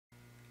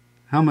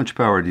How much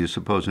power do you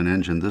suppose an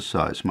engine this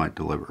size might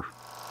deliver?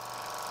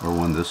 Or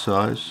one this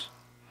size?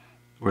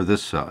 Or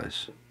this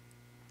size?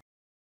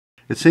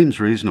 It seems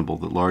reasonable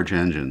that large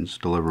engines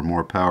deliver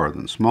more power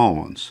than small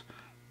ones,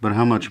 but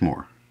how much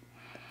more?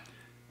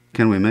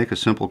 Can we make a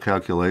simple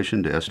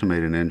calculation to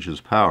estimate an engine's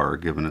power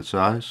given its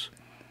size?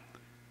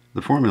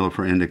 The formula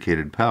for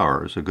indicated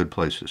power is a good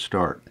place to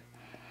start.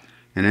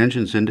 An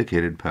engine's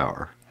indicated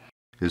power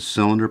is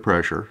cylinder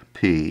pressure,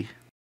 P,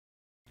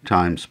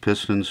 times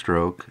piston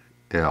stroke,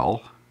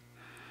 L,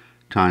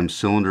 times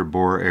cylinder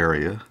bore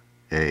area,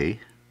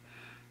 A,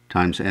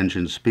 times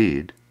engine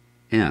speed,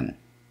 N.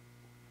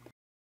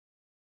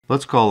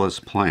 Let's call this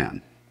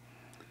plan.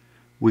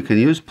 We can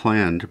use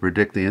plan to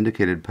predict the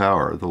indicated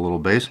power of the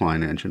little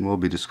baseline engine we'll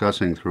be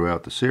discussing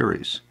throughout the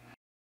series.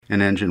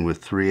 An engine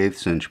with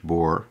 3/8 inch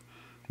bore,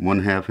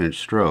 1/2 inch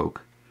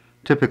stroke,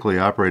 typically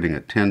operating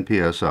at 10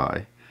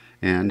 psi,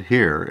 and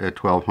here at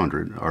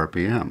 1200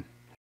 RPM.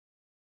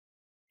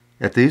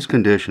 At these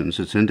conditions,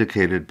 its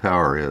indicated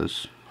power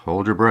is,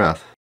 hold your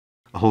breath,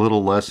 a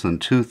little less than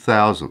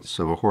 2/1000ths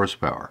of a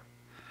horsepower.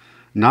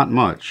 Not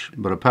much,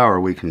 but a power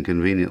we can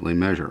conveniently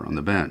measure on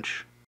the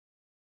bench.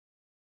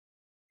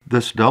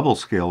 This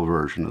double-scale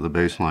version of the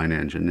baseline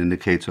engine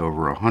indicates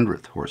over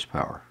 100th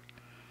horsepower.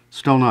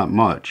 Still not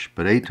much,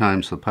 but 8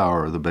 times the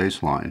power of the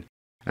baseline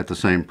at the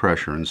same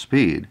pressure and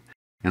speed,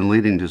 and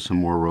leading to some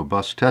more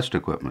robust test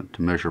equipment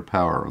to measure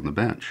power on the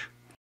bench.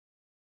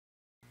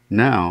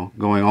 Now,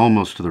 going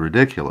almost to the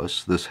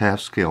ridiculous, this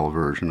half-scale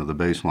version of the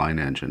baseline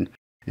engine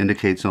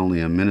indicates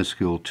only a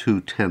minuscule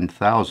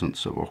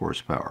 2/10,000ths of a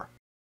horsepower,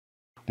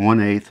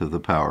 1/8 of the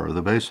power of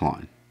the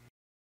baseline.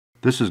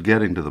 This is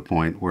getting to the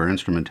point where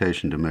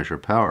instrumentation to measure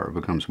power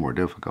becomes more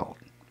difficult.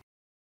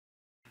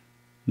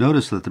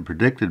 Notice that the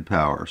predicted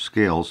power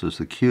scales as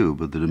the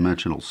cube of the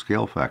dimensional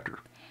scale factor.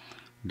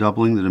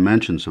 Doubling the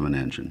dimensions of an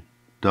engine,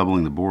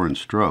 doubling the bore and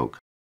stroke,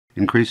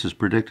 increases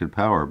predicted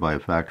power by a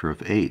factor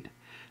of 8,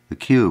 the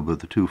cube of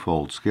the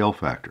twofold scale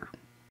factor.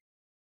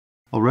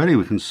 Already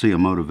we can see a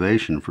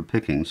motivation for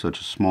picking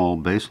such a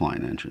small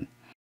baseline engine.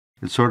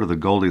 It's sort of the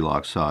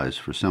Goldilocks size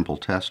for simple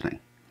testing.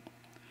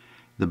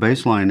 The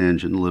baseline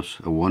engine lifts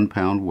a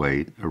 1-pound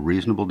weight a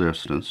reasonable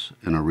distance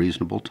in a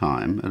reasonable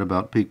time at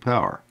about peak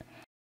power.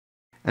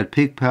 At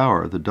peak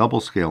power, the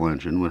double-scale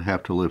engine would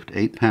have to lift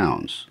 8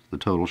 pounds, the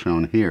total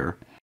shown here,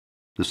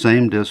 the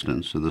same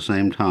distance at the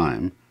same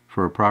time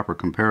for a proper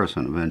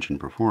comparison of engine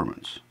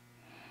performance.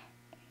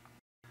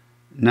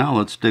 Now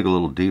let's dig a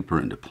little deeper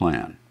into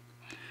plan.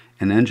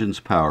 An engine's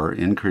power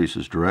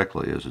increases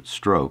directly as its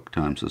stroke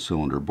times the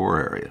cylinder bore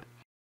area.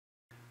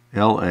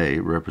 LA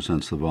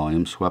represents the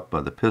volume swept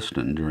by the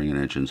piston during an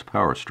engine's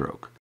power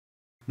stroke.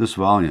 This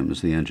volume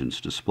is the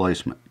engine's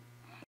displacement.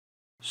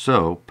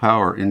 So,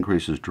 power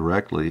increases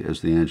directly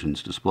as the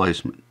engine's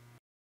displacement.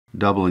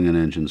 Doubling an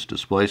engine's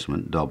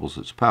displacement doubles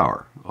its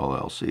power, all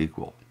else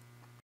equal.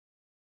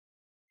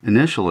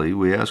 Initially,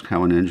 we ask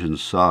how an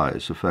engine's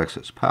size affects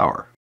its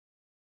power.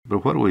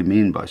 But what do we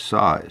mean by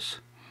size?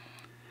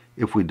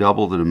 If we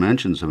double the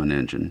dimensions of an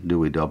engine, do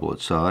we double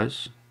its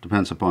size?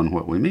 Depends upon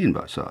what we mean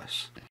by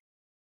size.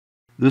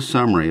 This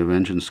summary of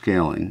engine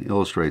scaling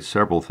illustrates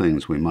several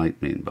things we might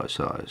mean by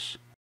size.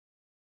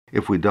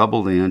 If we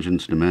double the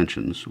engine's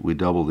dimensions, we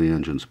double the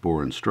engine's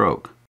bore and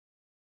stroke.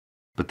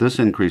 But this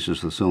increases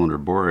the cylinder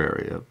bore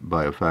area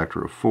by a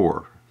factor of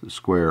 4, the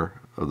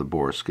square of the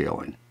bore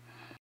scaling.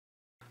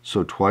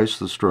 So twice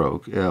the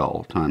stroke,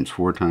 L, times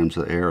 4 times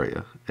the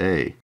area,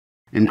 A,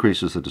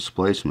 increases the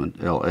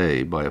displacement,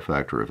 LA, by a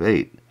factor of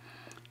 8,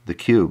 the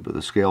cube of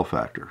the scale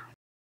factor.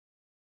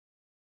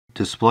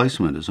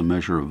 Displacement is a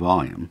measure of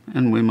volume,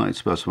 and we might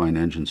specify an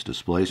engine's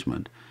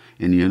displacement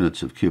in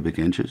units of cubic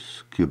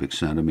inches, cubic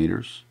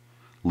centimeters,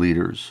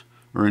 liters,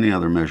 or any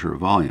other measure of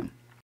volume.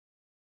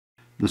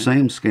 The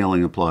same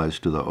scaling applies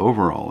to the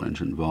overall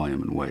engine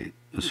volume and weight,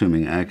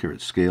 assuming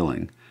accurate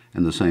scaling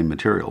and the same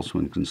materials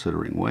when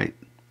considering weight.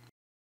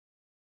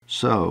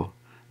 So,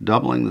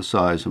 doubling the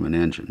size of an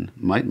engine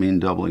might mean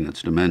doubling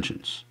its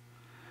dimensions.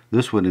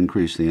 This would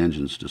increase the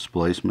engine's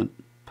displacement,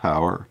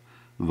 power,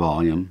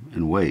 volume,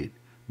 and weight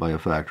by a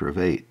factor of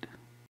 8.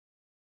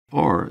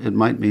 Or it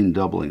might mean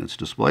doubling its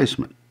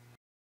displacement.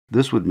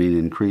 This would mean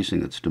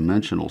increasing its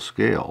dimensional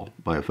scale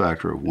by a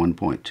factor of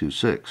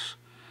 1.26,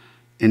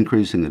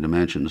 increasing the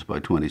dimensions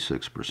by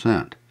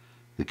 26%,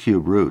 the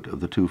cube root of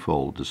the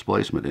twofold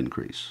displacement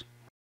increase.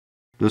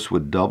 This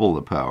would double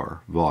the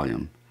power,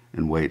 volume,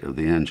 and weight of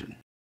the engine.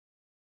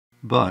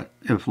 But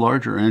if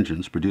larger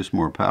engines produce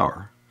more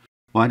power,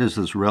 why does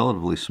this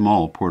relatively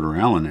small Porter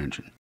Allen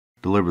engine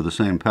deliver the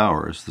same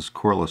power as this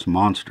coreless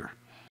monster?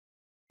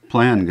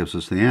 Plan gives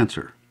us the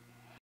answer.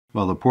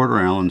 While the Porter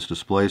Allen's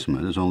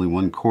displacement is only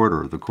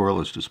 1/4 of the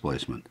coreless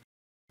displacement,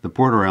 the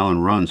Porter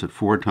Allen runs at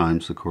 4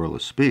 times the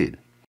coreless speed.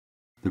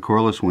 The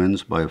coreless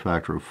wins by a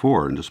factor of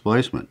 4 in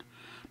displacement,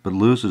 but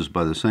loses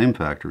by the same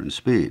factor in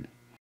speed.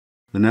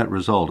 The net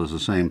result is the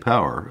same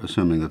power,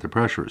 assuming that the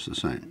pressure is the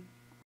same.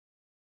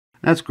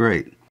 That's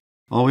great.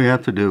 All we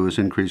have to do is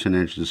increase an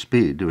engine's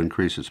speed to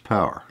increase its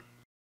power.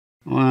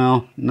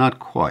 Well, not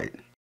quite.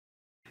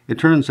 It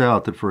turns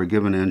out that for a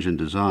given engine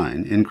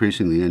design,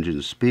 increasing the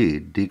engine's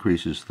speed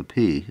decreases the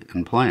P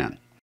in plan.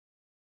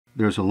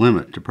 There's a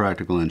limit to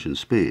practical engine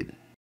speed.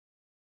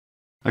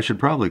 I should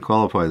probably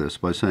qualify this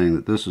by saying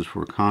that this is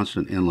for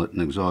constant inlet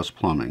and exhaust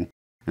plumbing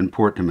and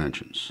port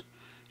dimensions.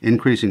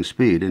 Increasing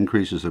speed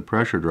increases the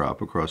pressure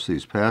drop across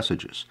these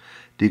passages,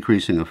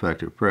 decreasing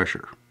effective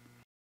pressure.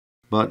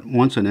 But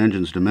once an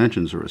engine's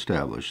dimensions are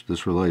established,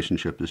 this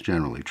relationship is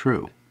generally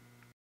true.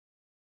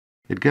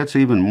 It gets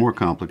even more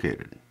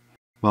complicated.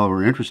 While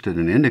we're interested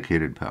in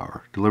indicated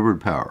power,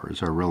 delivered power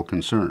is our real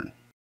concern.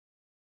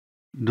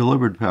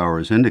 Delivered power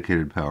is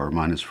indicated power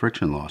minus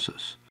friction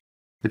losses.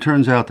 It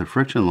turns out that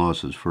friction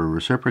losses for a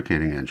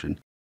reciprocating engine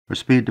are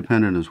speed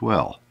dependent as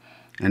well,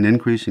 and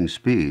increasing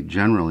speed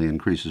generally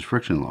increases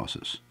friction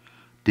losses,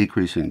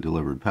 decreasing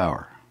delivered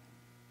power.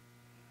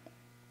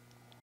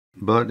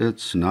 But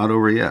it's not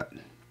over yet.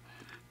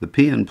 The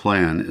P in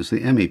plan is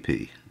the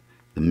MEP,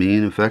 the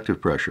mean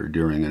effective pressure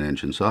during an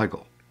engine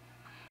cycle.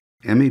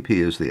 MEP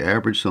is the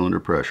average cylinder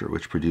pressure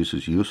which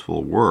produces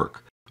useful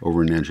work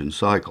over an engine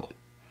cycle.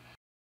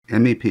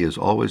 MEP is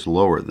always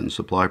lower than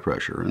supply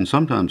pressure and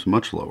sometimes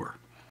much lower.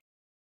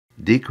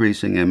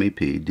 Decreasing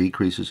MEP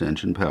decreases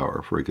engine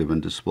power for a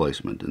given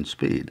displacement and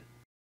speed.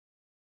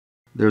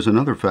 There's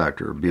another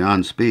factor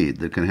beyond speed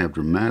that can have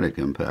dramatic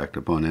impact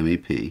upon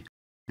MEP,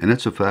 and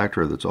it's a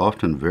factor that's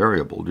often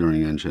variable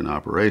during engine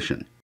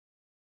operation.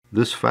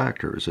 This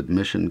factor is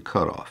admission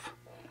cutoff.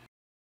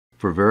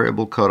 For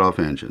variable cutoff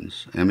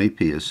engines,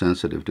 MEP is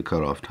sensitive to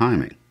cutoff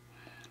timing.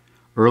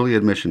 Early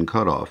admission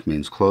cutoff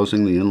means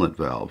closing the inlet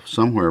valve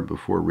somewhere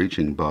before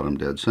reaching bottom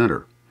dead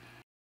center.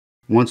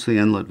 Once the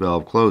inlet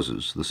valve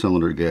closes, the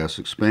cylinder gas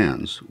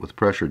expands, with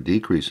pressure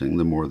decreasing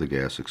the more the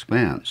gas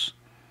expands.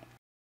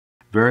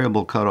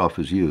 Variable cutoff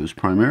is used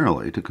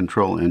primarily to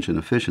control engine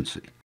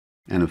efficiency,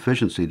 and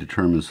efficiency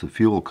determines the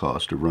fuel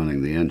cost of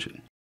running the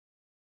engine.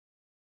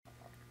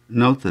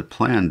 Note that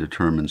plan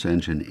determines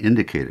engine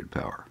indicated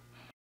power.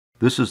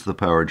 This is the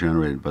power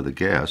generated by the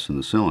gas in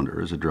the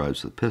cylinder as it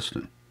drives the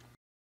piston.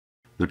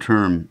 The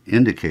term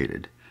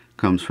indicated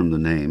comes from the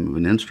name of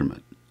an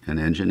instrument, an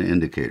engine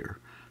indicator,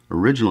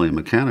 originally a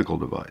mechanical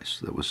device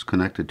that was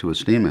connected to a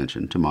steam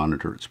engine to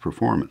monitor its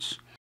performance.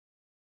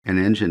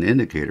 An engine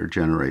indicator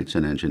generates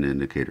an engine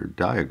indicator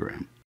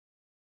diagram.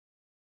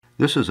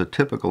 This is a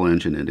typical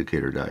engine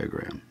indicator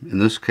diagram, in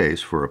this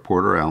case for a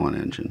Porter-Allen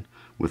engine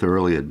with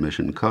early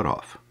admission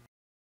cutoff.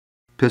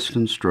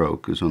 Piston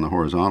stroke is on the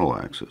horizontal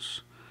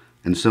axis,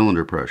 and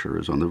cylinder pressure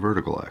is on the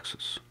vertical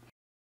axis.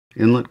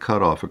 Inlet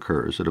cutoff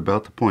occurs at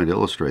about the point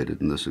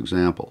illustrated in this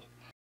example,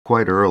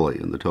 quite early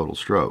in the total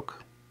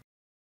stroke.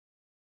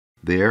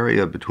 The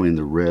area between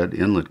the red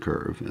inlet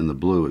curve and the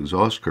blue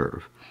exhaust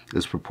curve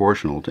is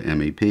proportional to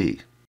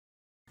MEP.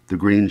 The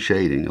green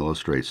shading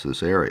illustrates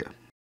this area.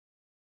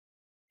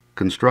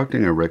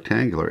 Constructing a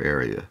rectangular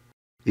area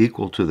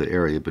equal to the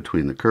area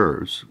between the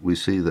curves, we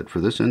see that for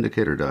this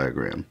indicator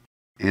diagram,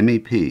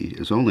 MEP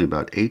is only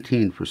about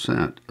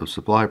 18% of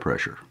supply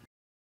pressure.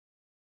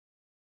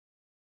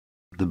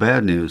 The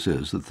bad news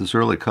is that this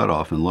early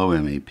cutoff in low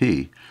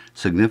MEP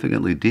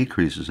significantly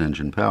decreases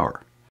engine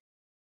power.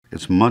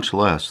 It's much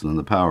less than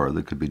the power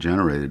that could be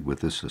generated with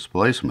this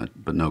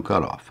displacement, but no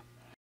cutoff.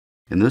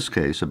 In this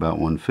case, about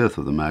 1/5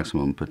 of the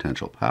maximum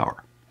potential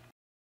power.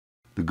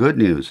 The good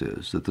news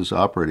is that this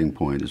operating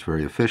point is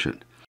very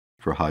efficient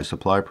for high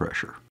supply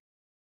pressure.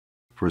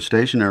 For a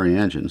stationary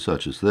engine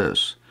such as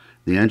this,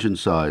 the engine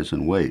size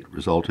and weight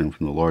resulting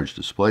from the large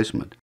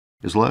displacement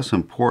is less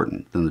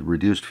important than the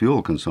reduced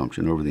fuel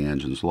consumption over the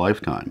engine's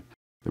lifetime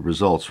that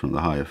results from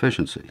the high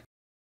efficiency.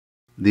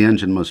 The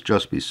engine must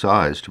just be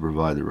sized to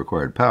provide the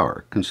required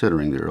power,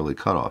 considering the early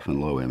cutoff in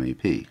low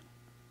MEP.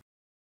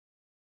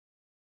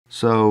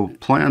 So,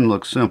 plan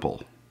looks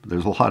simple, but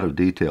there's a lot of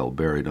detail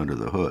buried under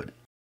the hood.